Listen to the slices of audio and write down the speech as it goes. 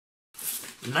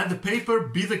Let the paper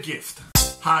be the gift.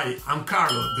 Hi, I'm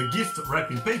Carlo, the gift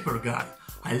wrapping paper guy.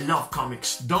 I love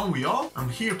comics, don't we all? I'm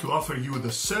here to offer you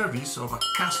the service of a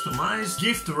customized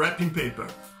gift wrapping paper.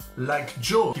 Like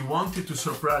Joe, he wanted to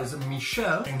surprise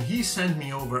Michelle and he sent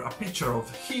me over a picture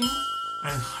of him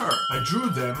and her. I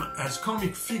drew them as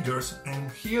comic figures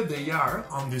and here they are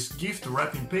on this gift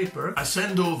wrapping paper. I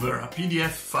send over a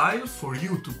PDF file for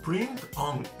you to print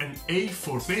on an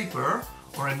A4 paper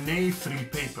or an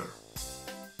A3 paper.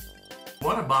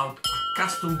 What about a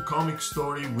custom comic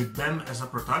story with them as a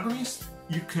protagonist?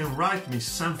 You can write me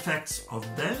some facts of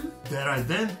them that I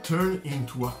then turn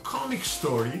into a comic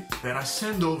story that I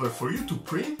send over for you to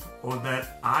print or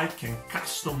that I can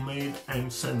custom made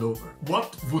and send over.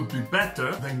 What would be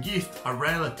better than gift a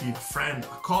relative, a friend,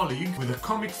 a colleague with a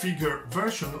comic figure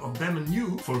version of them and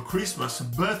you for Christmas,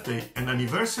 birthday and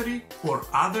anniversary or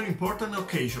other important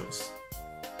occasions?